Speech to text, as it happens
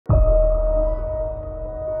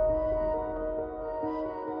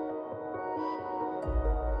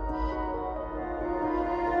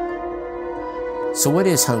So what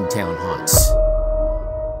is Hometown Haunts?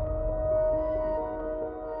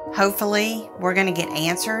 Hopefully, we're going to get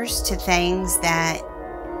answers to things that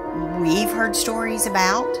we've heard stories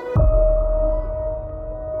about.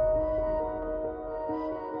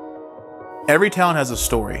 Every town has a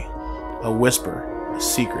story, a whisper, a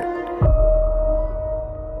secret.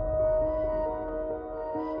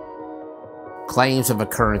 Claims of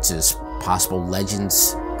occurrences, possible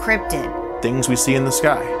legends, Cryptid, Things we see in the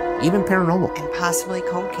sky. even paranormal. and possibly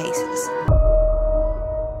cold cases.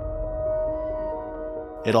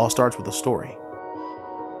 It all starts with a story.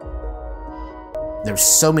 There's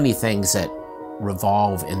so many things that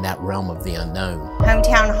revolve in that realm of the unknown.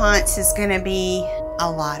 Hometown Haunts is going to be a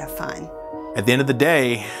lot of fun. At the end of the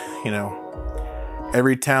day,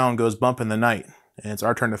 every town goes bump in the night, and it's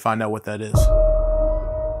our turn to find out what that is.